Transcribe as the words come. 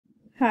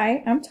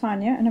Hi, I'm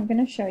Tanya, and I'm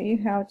going to show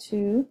you how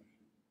to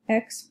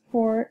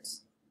export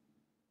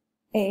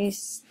a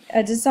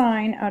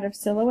design out of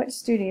Silhouette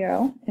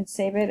Studio and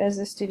save it as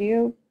a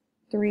Studio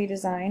 3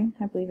 design,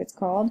 I believe it's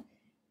called,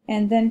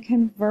 and then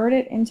convert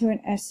it into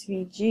an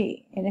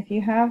SVG. And if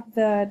you have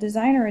the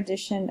designer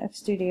edition of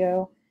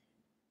Studio,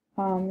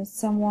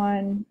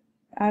 someone,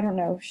 I don't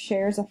know,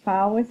 shares a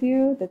file with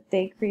you that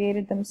they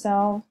created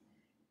themselves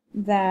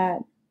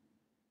that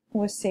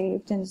was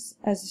saved as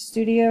a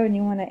studio and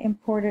you want to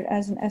import it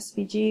as an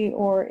SVG,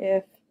 or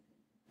if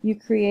you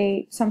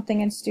create something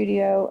in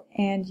Studio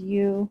and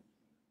you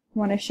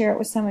want to share it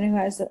with someone who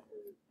has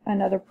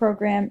another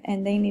program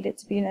and they need it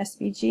to be an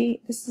SVG,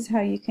 this is how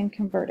you can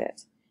convert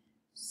it.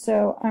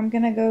 So I'm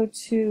going to go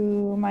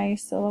to my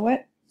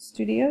Silhouette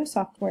Studio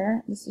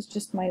software. This is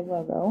just my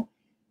logo.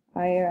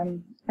 I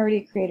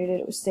already created it.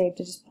 It was saved.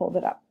 I just pulled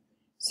it up.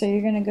 So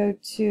you're going to go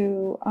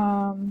to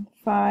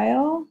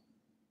File,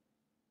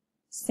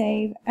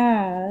 Save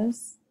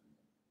As,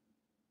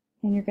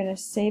 and you're going to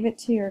save it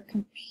to your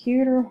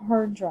computer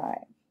hard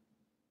drive.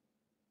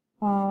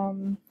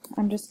 I'm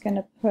just going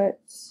to put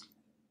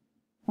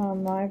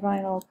my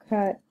Vinyl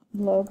Cut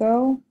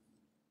logo,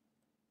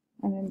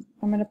 and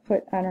I'm going to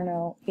put, I don't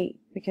know, 8,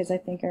 because I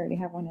think I already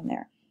have one in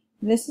there.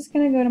 This is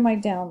going to go to my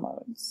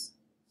downloads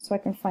so I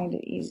can find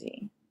it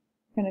easy.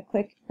 I'm going to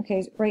click,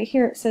 okay, right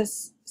here it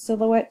says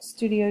Silhouette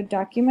Studio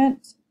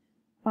Document.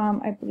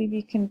 I believe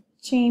you can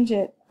change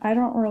it. I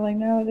don't really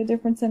know the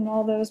difference in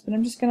all those, but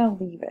I'm just going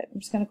to leave it. I'm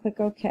just going to click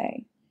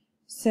OK.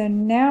 So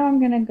now I'm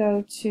going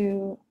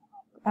to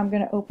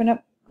open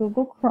up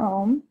Google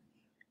Chrome,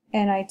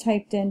 and I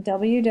typed in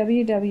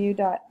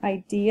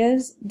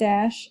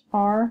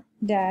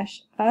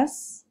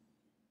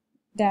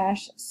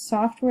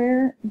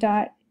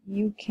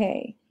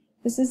www.ideas-us-software.uk.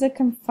 This is a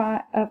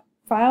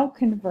file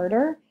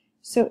converter,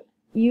 so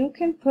you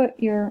can put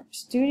your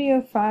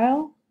studio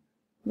file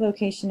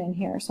location in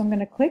here. So I'm going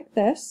to click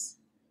this.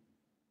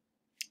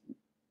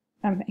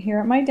 I'm here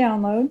at my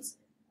downloads.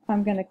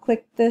 I'm going to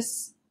click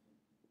this,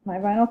 my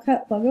Vinyl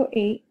Cut logo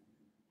 8,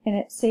 and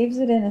it saves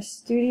it in a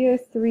Studio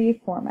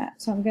 3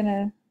 format. So I'm going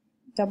to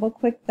double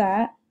click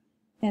that,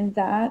 and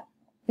that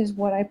is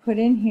what I put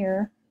in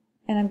here,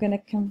 and I'm going to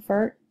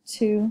convert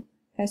to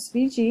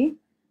SVG,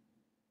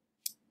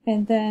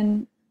 and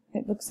then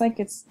it looks like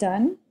it's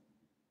done.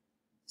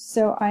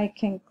 So I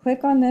can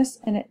click on this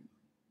and it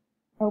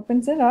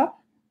opens it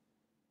up,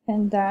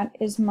 and that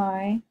is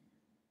my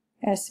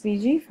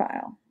SVG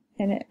file.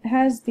 And it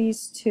has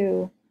these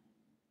two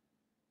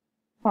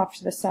off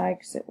to the side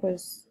because it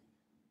was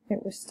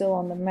still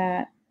on the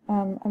mat.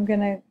 I'm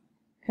going to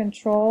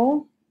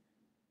Control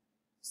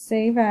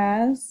Save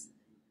As.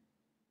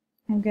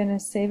 I'm going to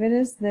save it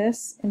as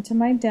this into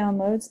my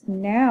downloads.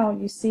 Now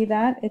you see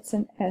that it's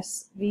an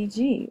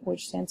SVG,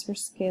 which stands for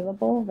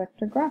Scalable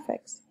Vector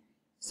Graphics.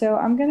 So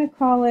I'm going to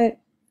call it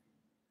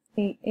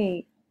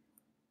 88.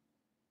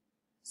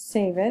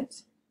 Save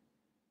it.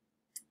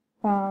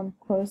 I'm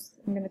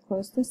going to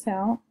close this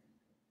out.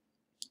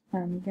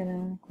 I'm going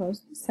to close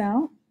this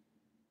out,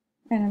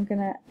 and I'm going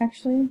to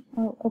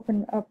I'll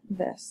open up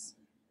this,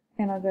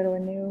 and I'll go to a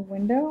new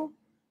window,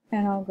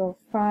 and I'll go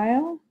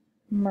File,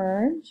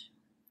 Merge,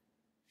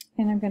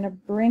 and I'm going to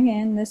bring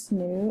in this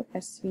new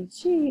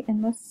SVG,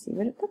 and let's see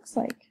what it looks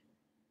like.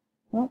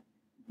 Well,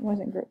 it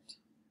wasn't grouped,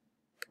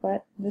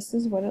 but this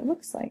is what it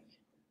looks like.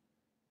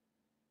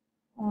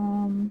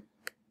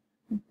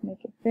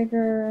 Make it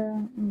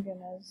bigger. I'm going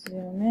to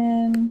zoom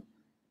in.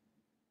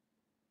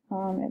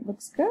 It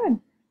looks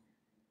good.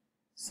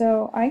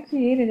 So I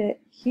created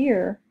it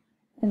here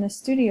in the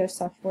Studio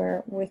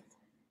software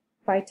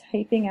by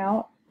typing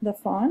out the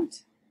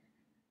font,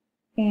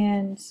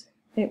 and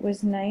it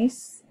was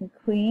nice and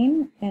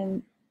clean,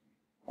 and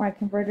I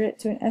converted it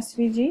to an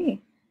SVG.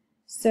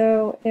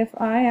 So if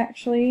I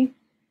actually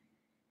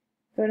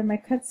go to my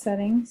cut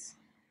settings,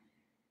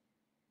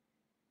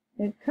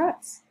 it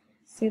cuts.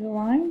 See the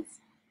lines?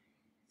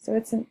 So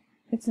it's an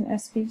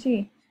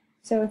SVG.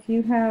 So if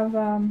you have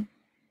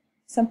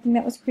something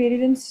that was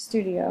created in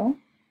Studio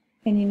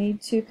and you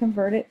need to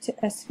convert it to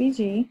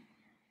SVG,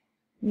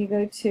 you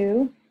go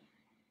to,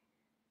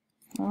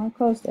 I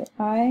closed it.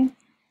 I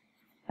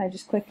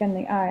just click on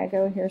the I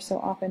go here so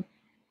often.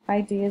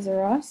 Ideas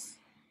are us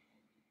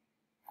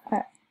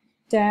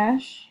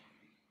dash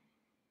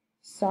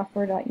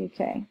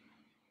software.uk.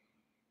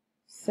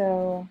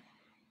 So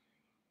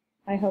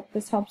I hope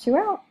this helps you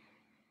out.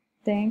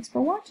 Thanks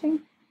for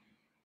watching.